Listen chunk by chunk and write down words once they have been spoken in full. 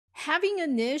Having a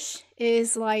niche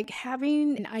is like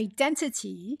having an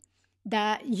identity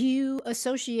that you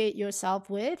associate yourself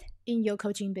with in your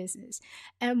coaching business.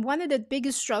 And one of the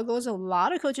biggest struggles a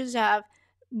lot of coaches have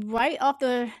right off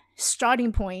the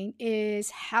starting point is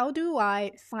how do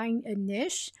I find a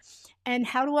niche and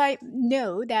how do I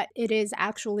know that it is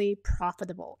actually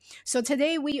profitable? So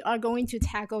today we are going to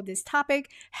tackle this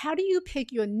topic. How do you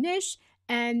pick your niche?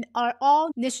 And are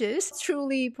all niches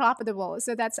truly profitable?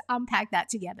 So let's unpack that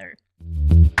together.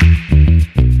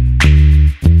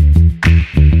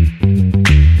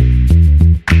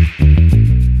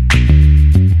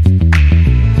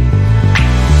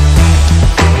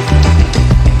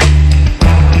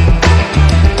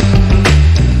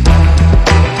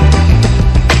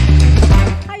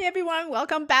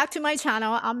 Welcome back to my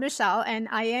channel. I'm Michelle and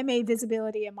I am a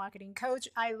visibility and marketing coach.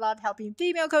 I love helping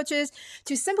female coaches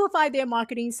to simplify their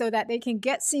marketing so that they can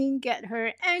get seen, get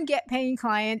heard, and get paying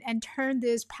client and turn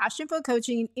this passion for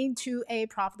coaching into a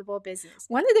profitable business.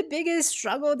 One of the biggest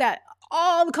struggle that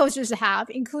all coaches have,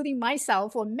 including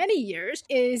myself for many years,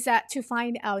 is that to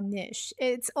find our niche.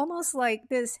 It's almost like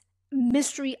this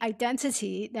mystery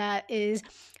identity that is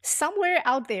somewhere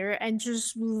out there and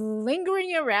just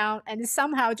lingering around and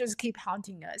somehow just keep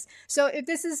haunting us. So if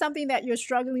this is something that you're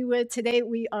struggling with today,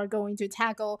 we are going to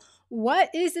tackle what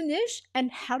is a niche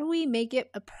and how do we make it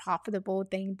a profitable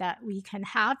thing that we can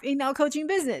have in our coaching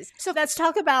business. So let's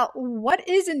talk about what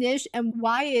is a niche and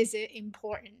why is it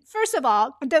important. First of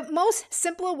all, the most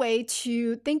simple way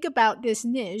to think about this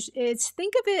niche is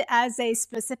think of it as a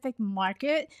specific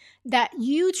market that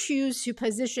you choose to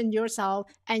position yourself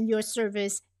and your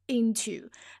service into.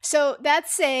 So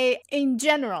let's say in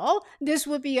general, this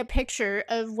would be a picture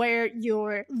of where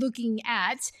you're looking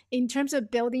at in terms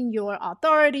of building your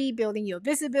authority, building your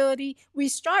visibility. We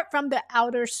start from the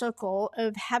outer circle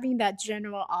of having that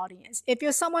general audience. If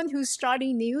you're someone who's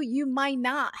starting new, you might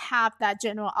not have that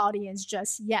general audience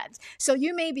just yet. So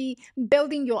you may be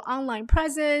building your online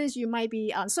presence, you might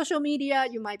be on social media,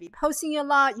 you might be posting a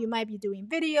lot, you might be doing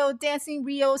video, dancing,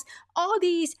 reels. All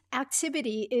these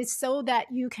activity is so that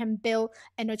you can build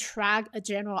and attract a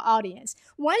general audience.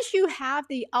 Once you have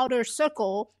the outer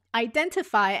circle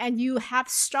identify and you have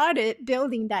started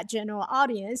building that general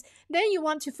audience, then you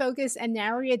want to focus and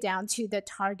narrow it down to the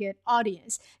target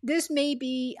audience. This may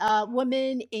be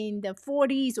women in the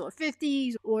 40s or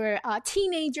 50s or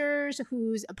teenagers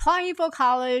who's applying for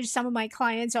college. Some of my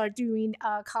clients are doing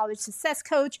college success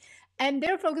coach, and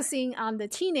they're focusing on the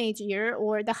teenage year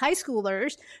or the high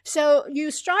schoolers. So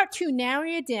you start to narrow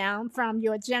it down from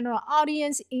your general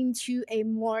audience into a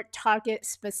more target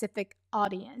specific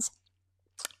audience.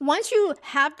 Once you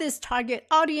have this target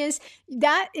audience,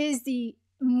 that is the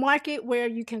market where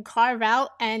you can carve out,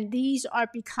 and these are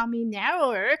becoming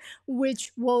narrower,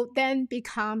 which will then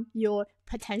become your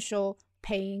potential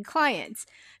paying clients.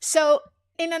 So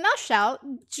in a nutshell,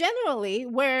 generally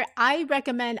where I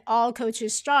recommend all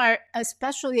coaches start,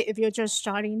 especially if you're just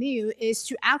starting new, is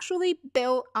to actually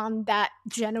build on that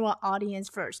general audience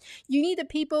first. You need the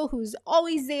people who's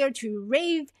always there to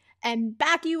rave and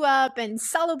back you up and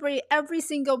celebrate every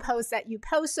single post that you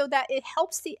post so that it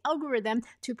helps the algorithm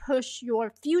to push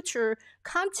your future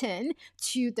content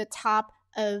to the top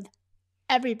of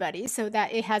everybody so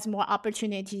that it has more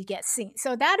opportunity to get seen.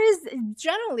 So that is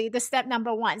generally the step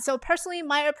number one. So personally,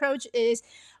 my approach is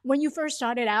when you first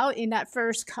started out in that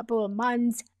first couple of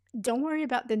months, don't worry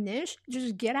about the niche.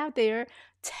 Just get out there,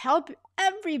 tell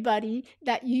everybody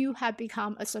that you have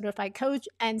become a certified coach,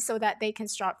 and so that they can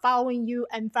start following you.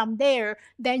 And from there,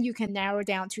 then you can narrow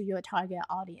down to your target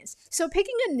audience. So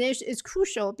picking a niche is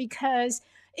crucial because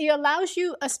it allows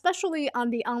you, especially on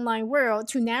the online world,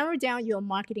 to narrow down your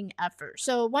marketing effort.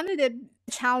 So one of the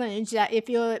challenge that if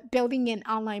you're building an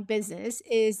online business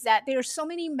is that there's so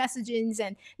many messages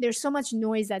and there's so much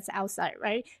noise that's outside,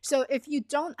 right? So if you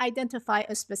don't identify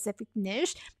a specific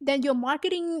niche, then your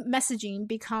marketing messaging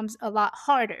becomes a lot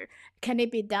harder. Can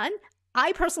it be done?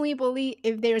 I personally believe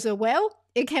if there's a will,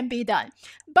 it can be done,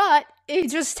 but it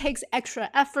just takes extra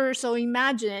effort. So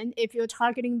imagine if you're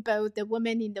targeting both the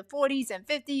women in the 40s and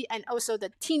 50s and also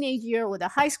the teenage year or the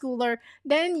high schooler,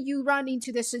 then you run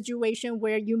into the situation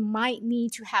where you might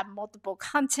need to have multiple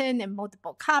content and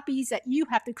multiple copies that you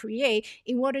have to create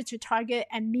in order to target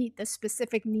and meet the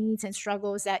specific needs and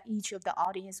struggles that each of the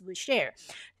audience would share.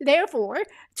 Therefore,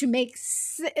 to make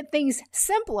things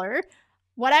simpler,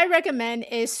 what I recommend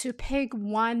is to pick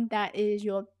one that is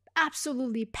your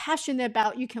absolutely passionate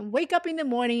about. You can wake up in the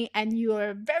morning and you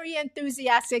are very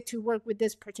enthusiastic to work with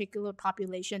this particular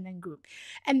population and group.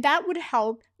 And that would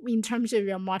help in terms of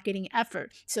your marketing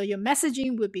effort. So your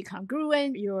messaging would be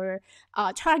congruent, your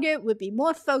target would be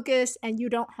more focused, and you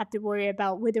don't have to worry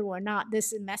about whether or not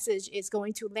this message is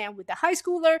going to land with the high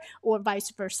schooler or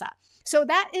vice versa. So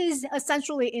that is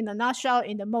essentially, in a nutshell,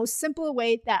 in the most simple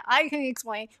way that I can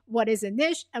explain what is a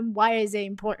niche and why is it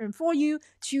important for you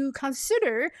to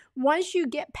consider once you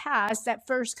get past that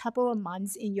first couple of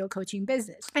months in your coaching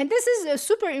business. And this is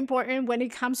super important when it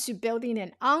comes to building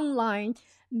an online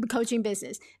coaching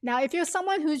business. Now, if you're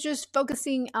someone who's just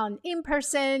focusing on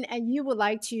in-person and you would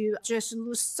like to just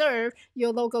serve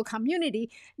your local community,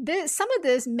 some of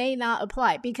this may not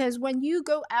apply, because when you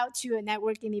go out to a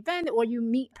networking event or you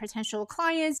meet potential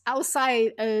clients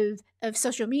outside of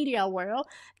social media world,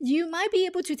 you might be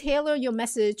able to tailor your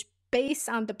message based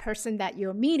on the person that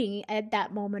you're meeting at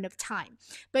that moment of time.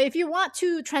 But if you want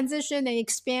to transition and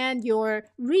expand your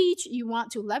reach, you want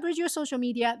to leverage your social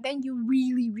media, then you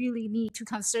really need to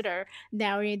consider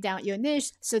narrowing down your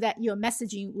niche so that your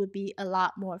messaging would be a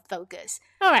lot more focused.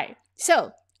 All right,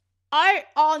 so are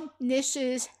all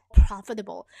niches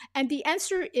profitable? And the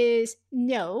answer is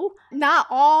no. Not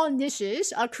all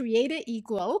niches are created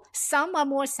equal. Some are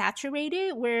more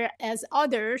saturated, whereas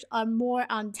others are more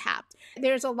untapped.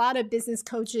 There's a lot of business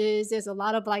coaches, there's a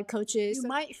lot of life coaches. You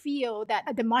might feel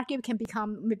that the market can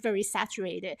become very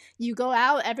saturated. You go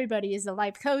out, everybody is a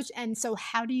life coach, and so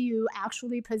how do you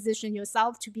actually position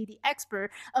yourself to be the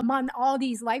expert among all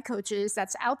these life coaches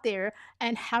that's out there,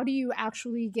 and how do you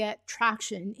actually get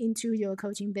traction into your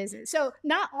coaching business? So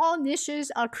not all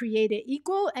niches are created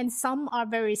equal, and some are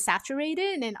very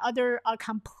saturated and others are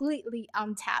completely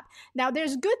untapped. Now,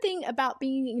 there's a good thing about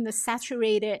being in the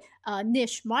saturated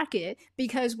niche market,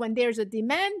 because when there's a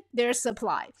demand, there's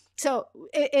supply. So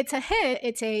it's a hint,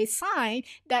 it's a sign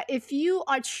that if you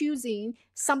are choosing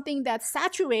something that's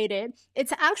saturated,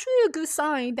 it's actually a good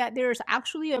sign that there's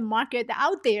actually a market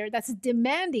out there that's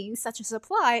demanding such a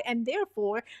supply, and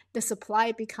therefore the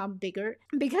supply become bigger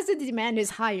because the demand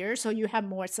is higher, so you have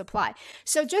more supply.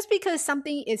 So just because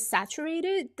something is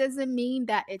saturated doesn't mean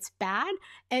that it's bad,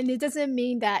 and it doesn't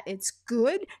mean that it's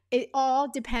good. It all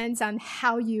depends on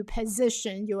how you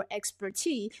position your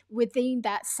expertise within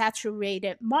that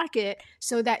saturated market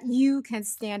so that you can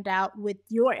stand out with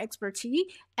your expertise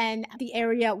and the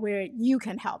area where you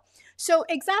can help. So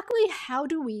exactly how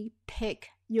do we pick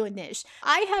your niche?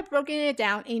 I have broken it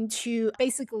down into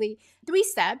basically 3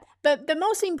 steps, but the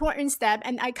most important step,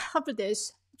 and I cover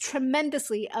this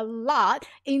tremendously a lot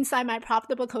inside my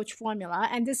profitable coach formula,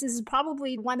 and this is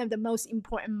probably one of the most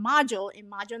important module. In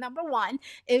module number 1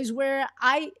 is where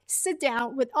I sit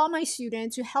down with all my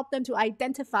students to help them to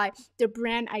identify their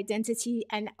brand identity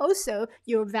and also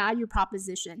your value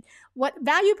proposition. What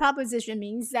value proposition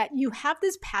means that you have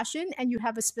this passion and you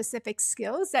have a specific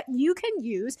skills that you can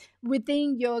use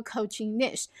within your coaching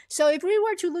niche. So if we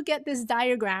were to look at this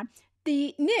diagram,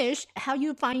 the niche, how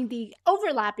you find the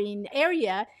overlapping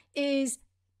area, is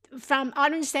from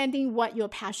understanding what you're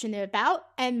passionate about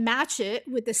and match it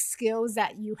with the skills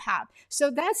that you have.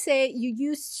 So let's say you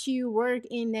used to work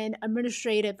in an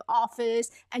administrative office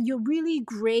and you're really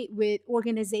great with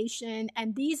organization,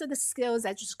 and these are the skills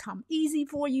that just come easy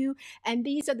for you, and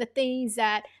these are the things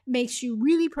that makes you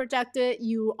really productive.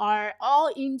 You are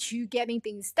all into getting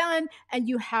things done, and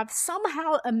you have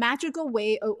somehow a magical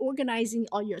way of organizing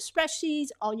all your spreadsheets,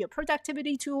 all your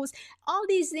productivity tools, all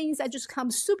these things that just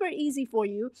come super easy for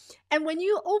you. And when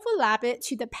you overlap it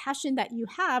to the passion that you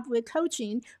have with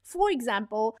coaching, for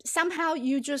example, somehow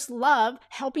you just love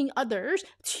helping others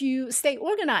to stay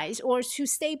organized or to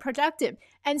stay productive.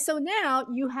 And so now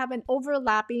you have an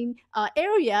overlapping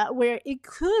area where it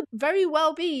could very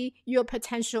well be your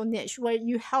potential niche, where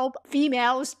you help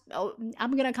females.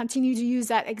 I'm going to continue to use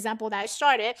that example that I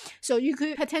started. So you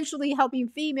could potentially helping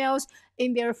females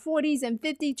in their 40s and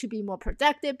 50s to be more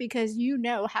productive because you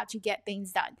know how to get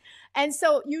things done. And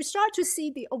so you start to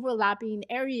see the overlapping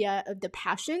area of the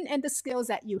passion and the skills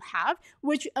that you have,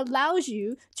 which allows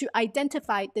you to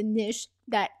identify the niche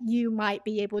that you might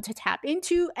be able to tap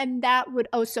into, and that would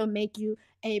also make you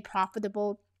a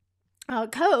profitable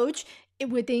coach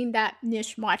within that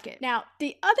niche market. Now,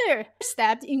 the other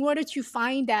step in order to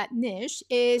find that niche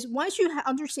is once you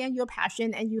understand your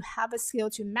passion and you have a skill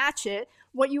to match it,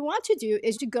 what you want to do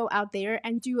is to go out there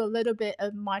and do a little bit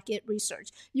of market research.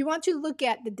 You want to look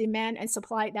at the demand and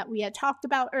supply that we had talked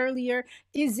about earlier.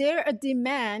 Is there a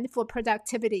demand for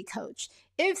productivity coach?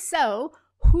 If so,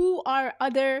 who are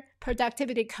other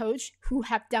productivity coach who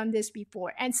have done this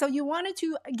before? And so you wanted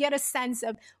to get a sense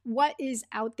of what is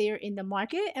out there in the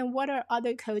market and what are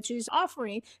other coaches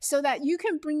offering so that you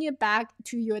can bring it back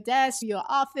to your desk, your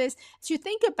office, to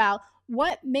think about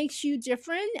what makes you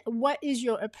different? What is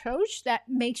your approach that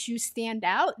makes you stand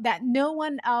out that no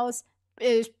one else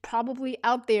is probably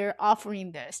out there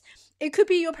offering this? It could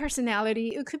be your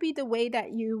personality. It could be the way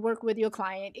that you work with your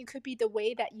client. It could be the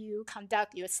way that you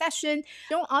conduct your session.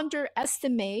 Don't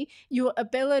underestimate your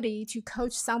ability to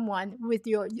coach someone with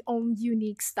your own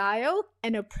unique style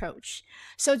and approach.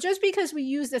 So just because we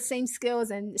use the same skills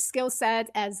and skill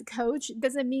set as a coach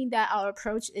doesn't mean that our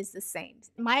approach is the same.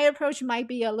 My approach might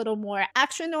be a little more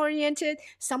action oriented.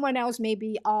 Someone else may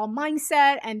be all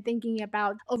mindset and thinking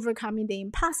about overcoming the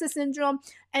imposter syndrome.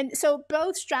 And so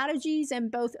both strategies and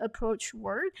both approach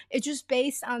work. It's just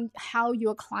based on how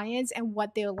your clients and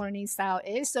what their learning style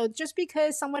is. So just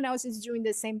because someone else is doing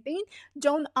the same thing,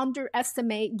 don't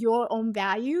underestimate your own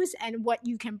values and what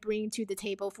you can bring to the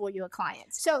table for your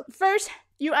clients. So first,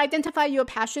 you identify your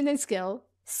passion and skill.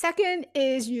 Second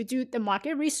is you do the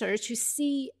market research to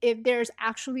see if there's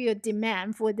actually a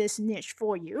demand for this niche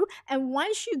for you. And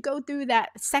once you go through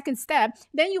that second step,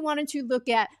 then you wanted to look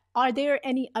at, are there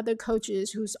any other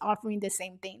coaches who's offering the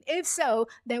same thing? If so,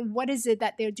 then what is it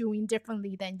that they're doing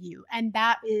differently than you? And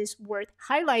that is worth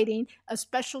highlighting,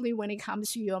 especially when it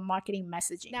comes to your marketing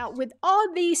messaging. Now, with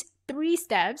all these 3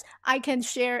 steps, I can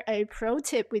share a pro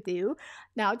tip with you.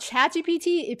 Now,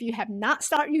 ChatGPT, if you have not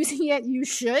started using it, you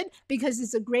should, because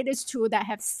it's the greatest tool that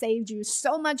has saved you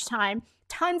so much time,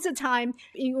 tons of time,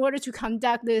 in order to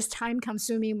conduct this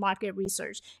time-consuming market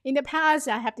research. In the past,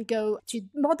 I have to go to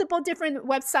multiple different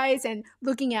websites and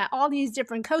looking at all these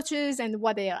different coaches and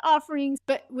what they are offering.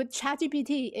 But with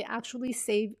ChatGPT, it actually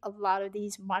saved a lot of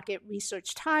these market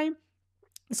research time.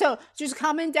 So just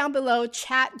comment down below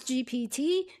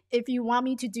ChatGPT if you want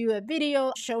me to do a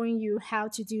video showing you how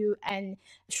to do and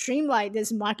streamline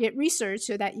this market research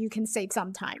so that you can save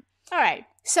some time. All right,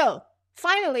 so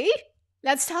finally,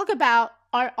 let's talk about,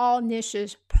 are all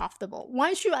niches profitable?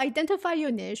 Once you identify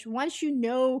your niche, once you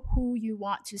know who you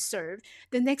want to serve,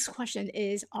 the next question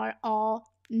is, are all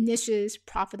niches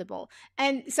profitable?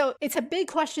 And so it's a big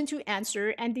question to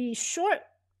answer, and the short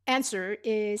answer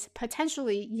is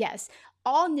potentially yes.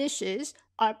 All niches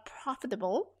are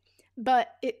profitable, but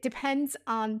it depends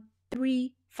on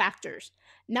 3 factors.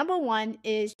 Number 1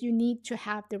 is you need to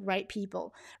have the right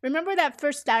people. Remember that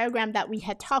first diagram that we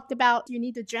had talked about? You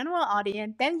need the general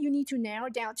audience, then you need to narrow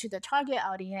down to the target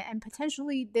audience, and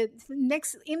potentially the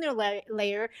next inner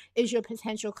layer is your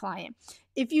potential client.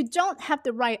 If you don't have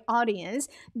the right audience,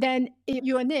 then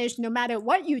your niche, no matter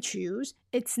what you choose,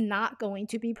 it's not going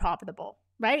to be profitable.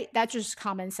 Right? That's just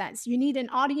common sense. You need an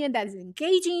audience that is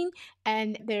engaging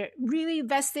and they're really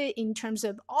vested in terms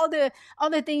of all the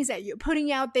things that you're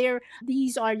putting out there.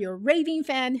 These are your raving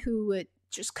fans who would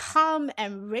just come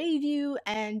and rave you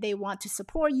and they want to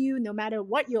support you no matter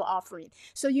what you're offering.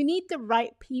 So you need the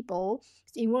right people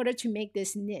in order to make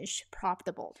this niche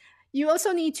profitable. You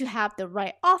also need to have the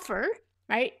right offer.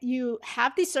 Right? You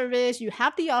have the service, you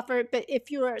have the offer, but if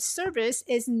your service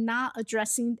is not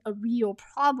addressing a real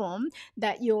problem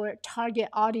that your target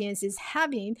audience is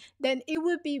having, then it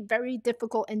would be very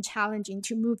difficult and challenging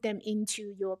to move them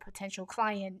into your potential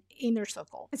client inner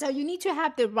circle. So you need to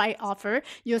have the right offer.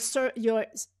 Your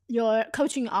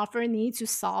coaching offer needs to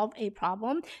solve a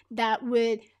problem that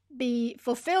would be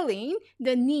fulfilling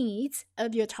the needs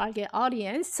of your target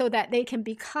audience so that they can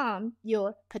become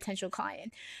your potential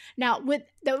client. Now, with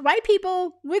the right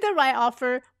people, with the right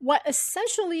offer, what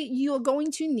essentially you're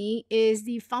going to need is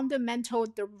the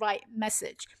right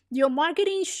message. Your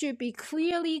marketing should be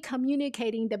clearly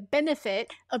communicating the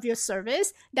benefit of your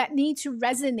service that need to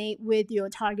resonate with your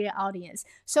target audience.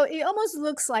 So it almost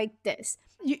looks like this.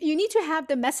 You need to have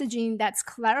the messaging that's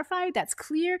clarified, that's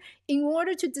clear, in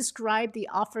order to describe the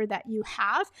offer that you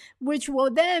have, which will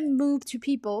then move to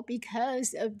people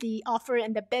because of the offer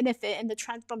and the benefit and the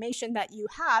transformation that you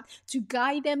have to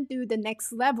guide them through the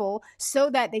next level so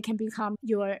that they can become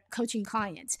your coaching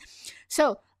clients.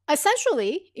 So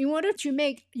essentially, in order to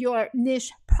make your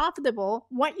niche profitable,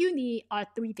 what you need are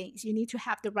 3 things. You need to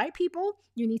have the right people,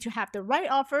 you need to have the right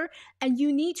offer, and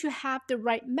you need to have the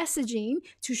right messaging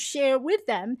to share with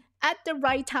them at the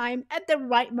right time, at the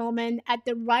right moment, at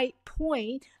the right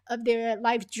point of their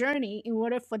life journey in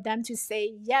order for them to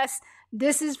say, yes,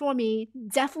 this is for me.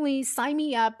 Definitely sign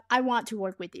me up. I want to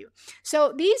work with you.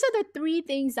 So these are the 3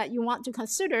 things that you want to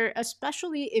consider,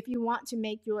 especially if you want to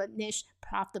make your niche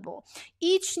profitable.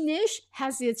 Each niche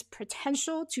has its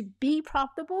potential to be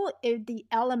profitable if the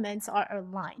elements are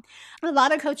aligned. A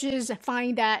lot of coaches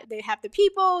find that they have the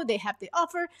people, they have the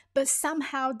offer, but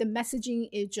somehow the messaging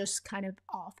is just kind of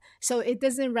off. So it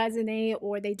doesn't resonate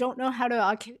or they don't know how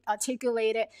to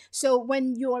articulate it. So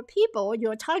when your people,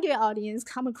 your target audience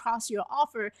come across your your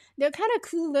offer, they're kind of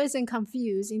clueless and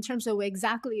confused in terms of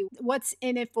exactly what's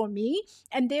in it for me.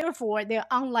 And therefore, they're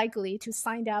unlikely to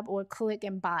sign up or click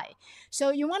and buy.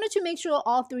 So you wanted to make sure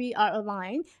all three are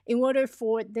aligned in order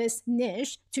for this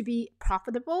niche to be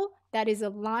profitable, that is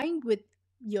aligned with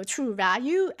your true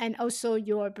value and also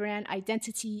your brand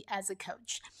identity as a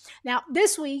coach. Now,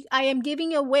 this week, I am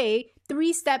giving away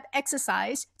 3-step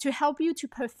exercise to help you to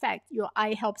perfect your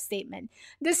I help statement.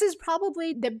 This is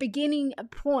probably the beginning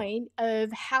point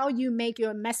of how you make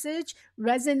your message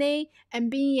resonate and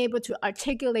being able to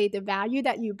articulate the value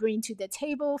that you bring to the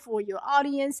table for your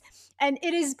audience. And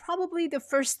it is probably the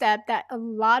first step that a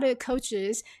lot of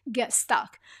coaches get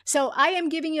stuck. So I am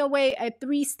giving away a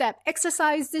 3-step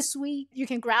exercise this week. You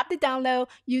can grab the download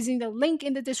using the link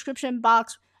in the description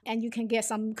box, and you can get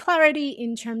some clarity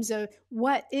in terms of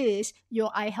what is your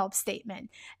I help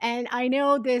statement. And I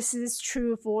know this is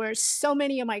true for so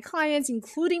many of my clients,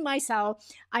 including myself.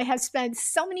 I have spent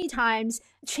so many times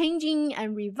changing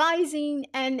and revising.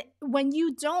 And when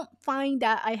you don't find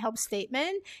that I help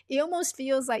statement, it almost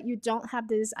feels like you don't have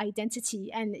this identity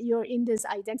and you're in this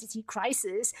identity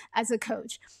crisis as a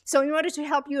coach. So in order to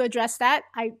help you address that,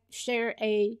 I share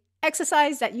a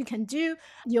exercise that you can do.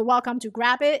 You're welcome to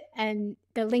grab it, and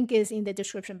the link is in the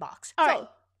description box. All right,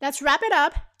 let's wrap it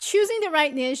up. Choosing the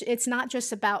right niche, it's not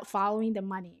just about following the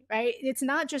money, right? It's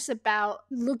not just about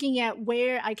looking at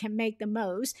where I can make the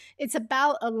most. It's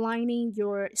about aligning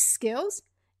your skills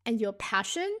and your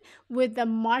passion with the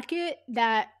market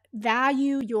that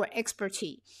value your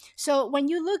expertise. So when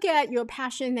you look at your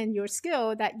passion and your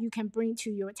skill that you can bring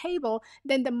to your table,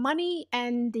 then the money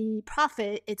and the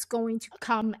profit, it's going to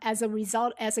come as a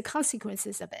result, as a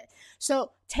consequences of it.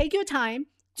 So take your time,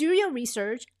 do your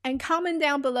research, and comment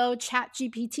down below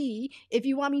ChatGPT if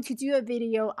you want me to do a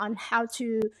video on how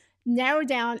to narrow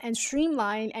down and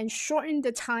streamline and shorten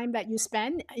the time that you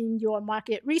spend in your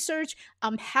market research.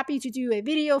 I'm happy to do a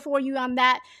video for you on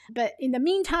that. But in the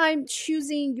meantime,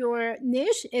 choosing your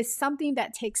niche is something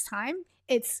that takes time.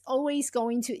 It's always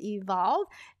going to evolve,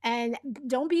 and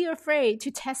don't be afraid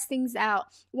to test things out.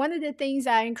 One of the things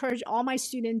I encourage all my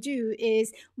students do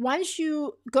is once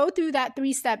you go through that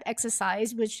 3-step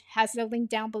exercise, which has the link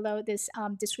down below this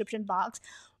description box,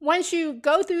 once you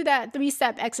go through that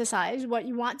 3-step exercise, what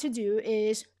you want to do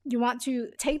is you want to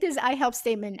take this I help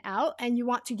statement out and you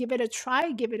want to give it a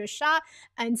try, give it a shot,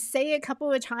 and say it a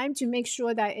couple of times to make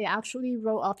sure that it actually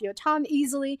roll off your tongue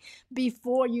easily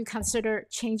before you consider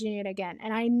changing it again.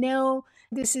 And I know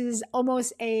this is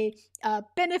almost a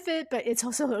benefit, but it's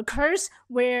also a curse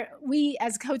where we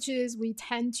as coaches, we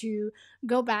tend to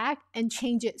go back and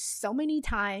change it so many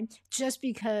times just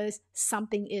because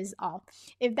something is off.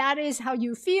 If that is how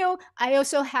you feel, I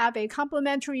also have a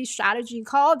complimentary strategy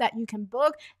call that you can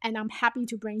book, and I'm happy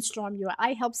to brainstorm your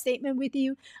I help statement with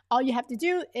you. All you have to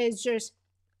do is just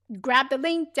grab the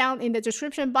link down in the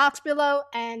description box below,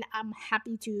 and I'm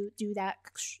happy to do that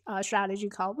strategy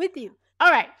call with you. All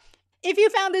right. If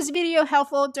you found this video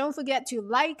helpful, don't forget to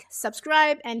like,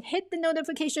 subscribe, and hit the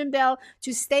notification bell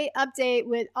to stay updated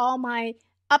with all my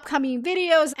upcoming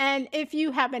videos. And if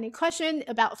you have any question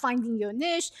about finding your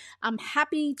niche, I'm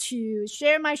happy to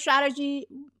share my strategy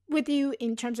with you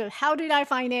in terms of how did I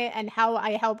find it and how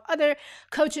I help other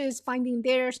coaches finding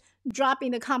theirs. Drop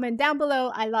in the comment down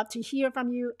below. I love to hear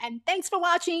from you. And thanks for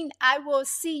watching. I will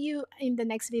see you in the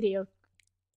next video.